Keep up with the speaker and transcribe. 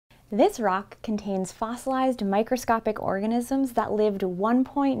This rock contains fossilized microscopic organisms that lived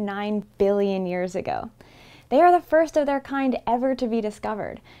 1.9 billion years ago. They are the first of their kind ever to be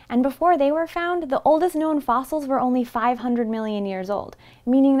discovered, and before they were found, the oldest known fossils were only 500 million years old,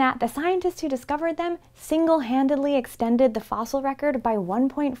 meaning that the scientists who discovered them single-handedly extended the fossil record by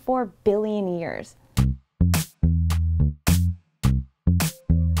 1.4 billion years.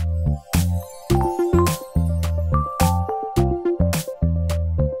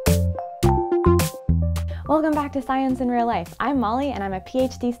 Welcome back to Science in Real Life. I'm Molly, and I'm a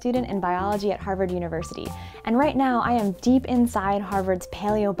PhD student in biology at Harvard University. And right now, I am deep inside Harvard's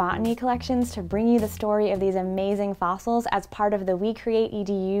paleobotany collections to bring you the story of these amazing fossils as part of the We Create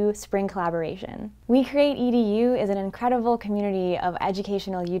EDU spring collaboration. We Create EDU is an incredible community of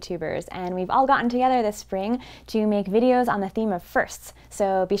educational YouTubers, and we've all gotten together this spring to make videos on the theme of firsts.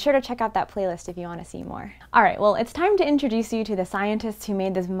 So be sure to check out that playlist if you want to see more. All right, well, it's time to introduce you to the scientists who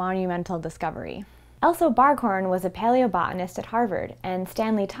made this monumental discovery. Elso Barghorn was a paleobotanist at Harvard, and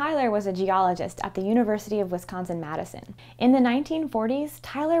Stanley Tyler was a geologist at the University of Wisconsin-Madison. In the 1940s,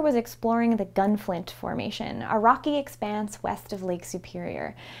 Tyler was exploring the Gunflint Formation, a rocky expanse west of Lake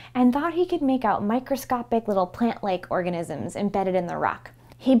Superior, and thought he could make out microscopic little plant-like organisms embedded in the rock.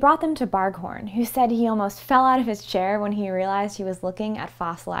 He brought them to Barghorn, who said he almost fell out of his chair when he realized he was looking at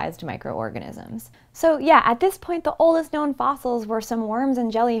fossilized microorganisms. So yeah, at this point the oldest known fossils were some worms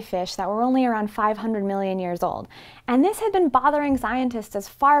and jellyfish that were only around 500 million years old. And this had been bothering scientists as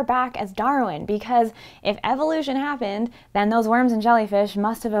far back as Darwin, because if evolution happened, then those worms and jellyfish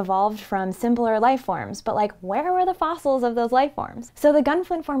must have evolved from simpler life forms. But like, where were the fossils of those life forms? So the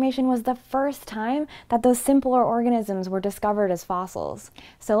Gunflint Formation was the first time that those simpler organisms were discovered as fossils.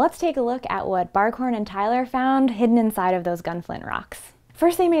 So let's take a look at what Barghorn and Tyler found hidden inside of those gunflint rocks.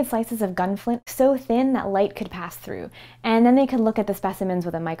 First, they made slices of gunflint so thin that light could pass through, and then they could look at the specimens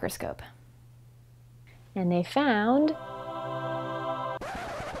with a microscope. And they found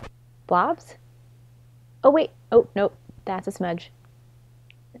blobs. Oh wait, oh nope, that's a smudge.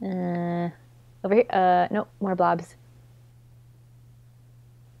 Over here, nope, more blobs.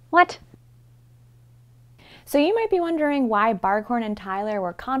 What? So you might be wondering why Barghorn and Tyler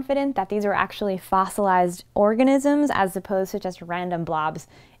were confident that these were actually fossilized organisms as opposed to just random blobs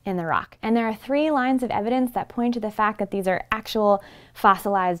in the rock. And there are three lines of evidence that point to the fact that these are actual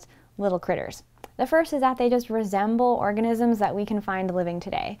fossilized little critters. The first is that they just resemble organisms that we can find living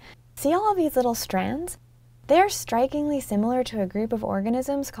today. See all of these little strands? They are strikingly similar to a group of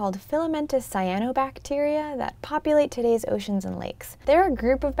organisms called filamentous cyanobacteria that populate today's oceans and lakes. They're a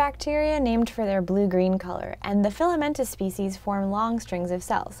group of bacteria named for their blue-green color, and the filamentous species form long strings of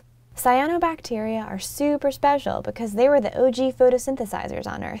cells. Cyanobacteria are super special because they were the OG photosynthesizers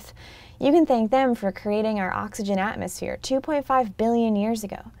on Earth. You can thank them for creating our oxygen atmosphere 2.5 billion years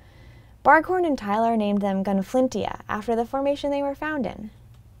ago. Barghorn and Tyler named them Gunflintia after the formation they were found in.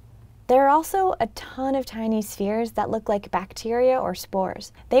 There are also a ton of tiny spheres that look like bacteria or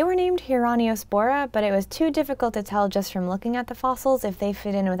spores. They were named Huraniospora, but it was too difficult to tell just from looking at the fossils if they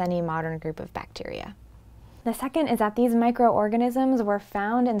fit in with any modern group of bacteria. The second is that these microorganisms were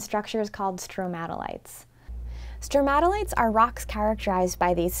found in structures called stromatolites. Stromatolites are rocks characterized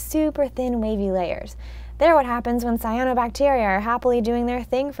by these super thin wavy layers. They're what happens when cyanobacteria are happily doing their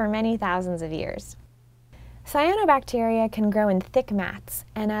thing for many thousands of years. Cyanobacteria can grow in thick mats,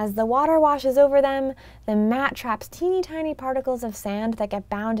 and as the water washes over them, the mat traps teeny tiny particles of sand that get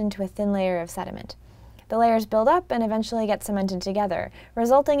bound into a thin layer of sediment. The layers build up and eventually get cemented together,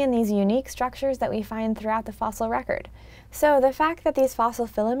 resulting in these unique structures that we find throughout the fossil record. So the fact that these fossil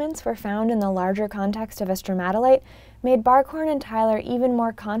filaments were found in the larger context of a stromatolite made Barghorn and Tyler even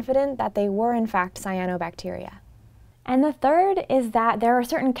more confident that they were in fact cyanobacteria. And the third is that there are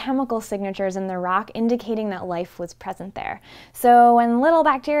certain chemical signatures in the rock indicating that life was present there. So when little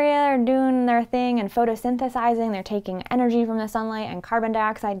bacteria are doing their thing and photosynthesizing, they're taking energy from the sunlight and carbon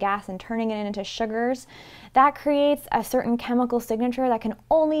dioxide gas and turning it into sugars, that creates a certain chemical signature that can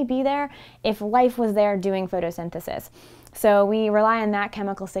only be there if life was there doing photosynthesis. So we rely on that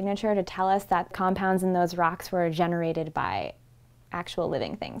chemical signature to tell us that compounds in those rocks were generated by actual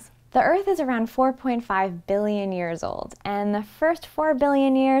living things. The Earth is around 4.5 billion years old, and the first 4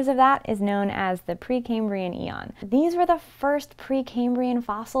 billion years of that is known as the Precambrian eon. These were the first Precambrian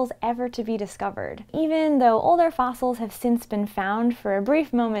fossils ever to be discovered. Even though older fossils have since been found, for a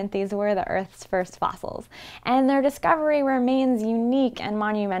brief moment these were the Earth's first fossils, and their discovery remains unique and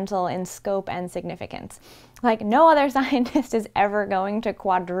monumental in scope and significance. Like, no other scientist is ever going to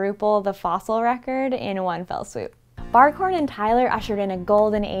quadruple the fossil record in one fell swoop. Barkhorn and Tyler ushered in a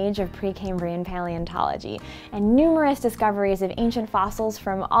golden age of Precambrian paleontology, and numerous discoveries of ancient fossils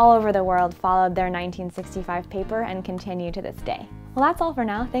from all over the world followed their 1965 paper and continue to this day. Well, that's all for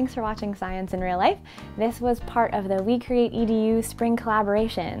now. Thanks for watching Science in Real Life. This was part of the We Create EDU Spring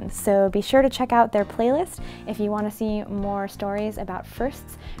Collaboration, so be sure to check out their playlist if you want to see more stories about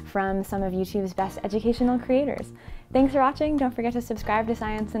firsts from some of YouTube's best educational creators. Thanks for watching. Don't forget to subscribe to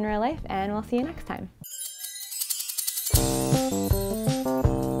Science in Real Life, and we'll see you next time.